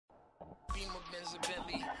Beamer, Benz, a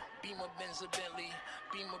Bentley. Beamer, Benz, a Bentley.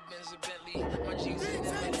 Beamer, Benz, a Bentley. My jeans are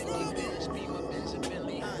never empty, bitch. Beamer, Benz, a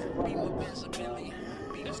Bentley. Beamer, Benz, a Bentley.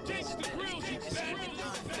 Beamer, Benz, a Bentley.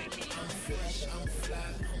 I'm fresh, I'm fly,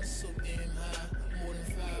 I'm so damn high. More than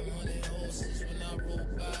 500 horses when I roll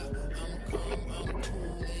by. I'm calm, I'm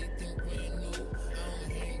cool, everything brand new. I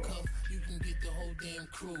don't handcuff, you can get the whole damn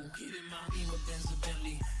crew. Get in my Beamer, Benz, a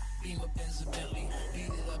Bentley. Beamer, Benz, a Bentley. Beat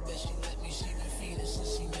it, I bet she let me. She been feeding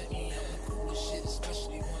since she met me. I'm the coolest shit,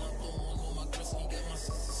 especially when I blow on all my Gretzky. Got my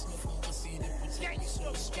sister Smith on my seat to protect me,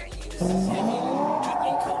 so respect me. This is heavy. Get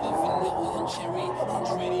me color, vanilla and cherry. I'm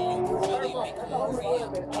ready, you can really make a movie.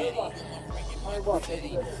 I'm the Getty. I'm bringing my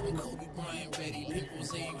confetti. I'm Kobe Bryant ready. Pink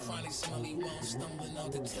rose and chronic smelly. While I'm stumbling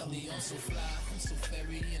out the telly. I'm so fly, I'm so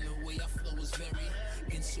fairy. And the way I flow is very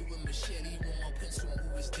into a machete. When my pencil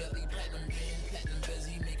move is deadly. Platinum band, platinum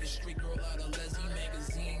bezzy. Make a straight girl out of Leslie.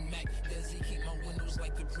 Magazine, Mac, Desi. Keep my windows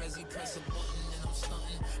like the Prezi. Press a button and I'm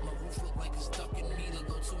stunting. My roof look like it's ducking me to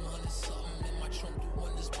go 200 something. In my trunk, the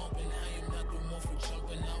one that's bumping. I am not the one for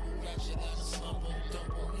jumping. I will ratchet out and slump em.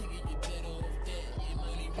 Dump em, nigga, you dead off dead. Your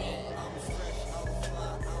money red. I'm fresh, I'm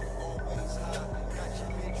fly, I'm always high. Got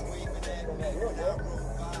your bitch waving at me when I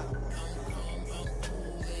roll by. I'm calm, I'm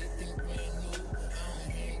cool, everything brand new. I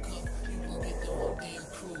don't handcuff, you can get the whole damn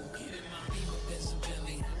crew. Get in my Beamer, Benz, a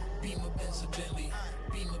Bentley. Beamer, Benz, a Bentley.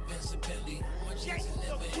 Beamer, Benz, a Bentley. My jeans are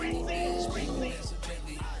never empty, bitch. Beamer, Benz, a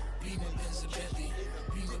Bentley. Beamer, Benz, a Bentley.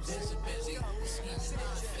 Beamer, Benz, a Bentley. The schemes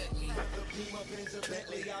don't affect me. Beamer, Benz, a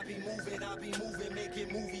Bentley. I be moving, making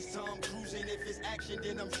movies. So I'm cruising. If it's action,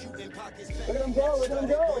 then I'm shooting. Pockets fat. Let him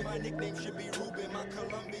go. My nickname should be Ruben. My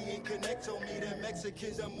Colombian connect told me that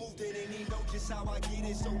Mexicans are moved it, and he know just how I get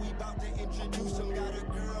it. So we bout to introduce him. Got a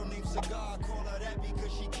girl named Cigar, call her that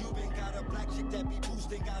because she Cuban. Got a black chick that be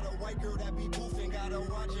boosting. Got a white girl that be boofing. Got a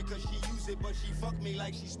watch it cause she use it, but she fuck me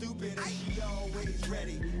like she stupid, and she always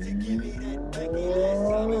ready to give me that Becky. Last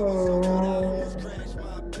time it was so good I almost crashed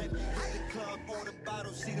my Bentley. Hit the club, order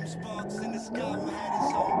bottles, see them sparks in the sky. We had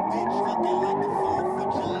his whole bitch looking like the 4th of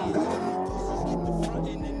July. Pussies get the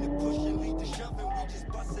frontin' and the pushing, lead the shoving. We just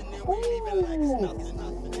bustin' and we leaving like it's nothing.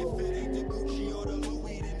 If it ain't the Gucci or the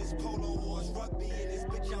Louis, then it's Polo or it's rugby. And this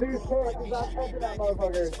bitch I'm broke with me, she be bagging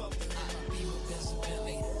bitches fuck me. Beamer, Benz, a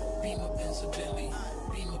Bentley. Beamer, Benz, a Bentley.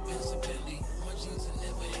 Beamer, Benz, a Bentley. My jeans are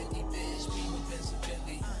never empty, bitch. Beamer, Benz, a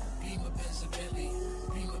Bentley. Beamer, Benz, a Bentley.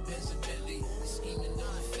 Beamer, Benz, a Bentley. The scheming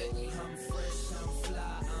don't affect me. I'm fresh, I'm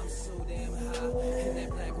fly, I'm so damn high. And that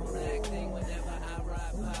black on black thing whenever I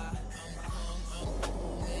ride by. I'm calm, I'm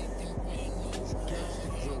cool, everything brand new.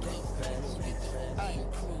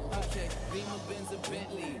 Okay, Beamer, Benz, a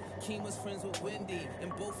Bentley. Keema's friends with Wendy,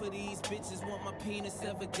 and both of these bitches want my penis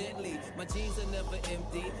evidently. My jeans are never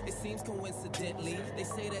empty, it seems coincidentally. They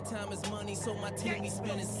say that time is money, so my team be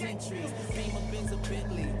spending centuries. Beamer, Benz, a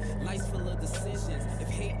Bentley, life's full of decisions. If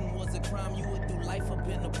hating was a crime, you would do life up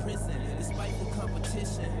in a prison. Despite the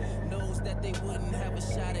competition, knows that they wouldn't have a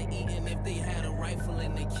shot at eating if they had a rifle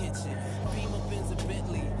in their kitchen. Beamer, Benz, a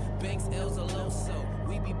Bentley, Banks, L's, a Loso.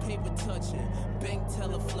 We be paper touching, bank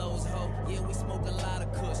teller flows, ho. Yeah, we smoke a lot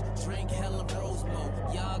of kush, drink hella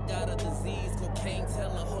Rosemo. Y'all got a disease, cocaine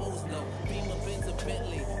teller hoes low. Beamer, Benz, a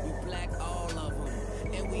Bentley, we black all of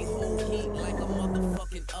them. And we hold heat like a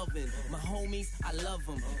motherfucking oven. My homies, I love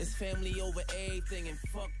them. It's family over everything and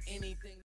fuck anything.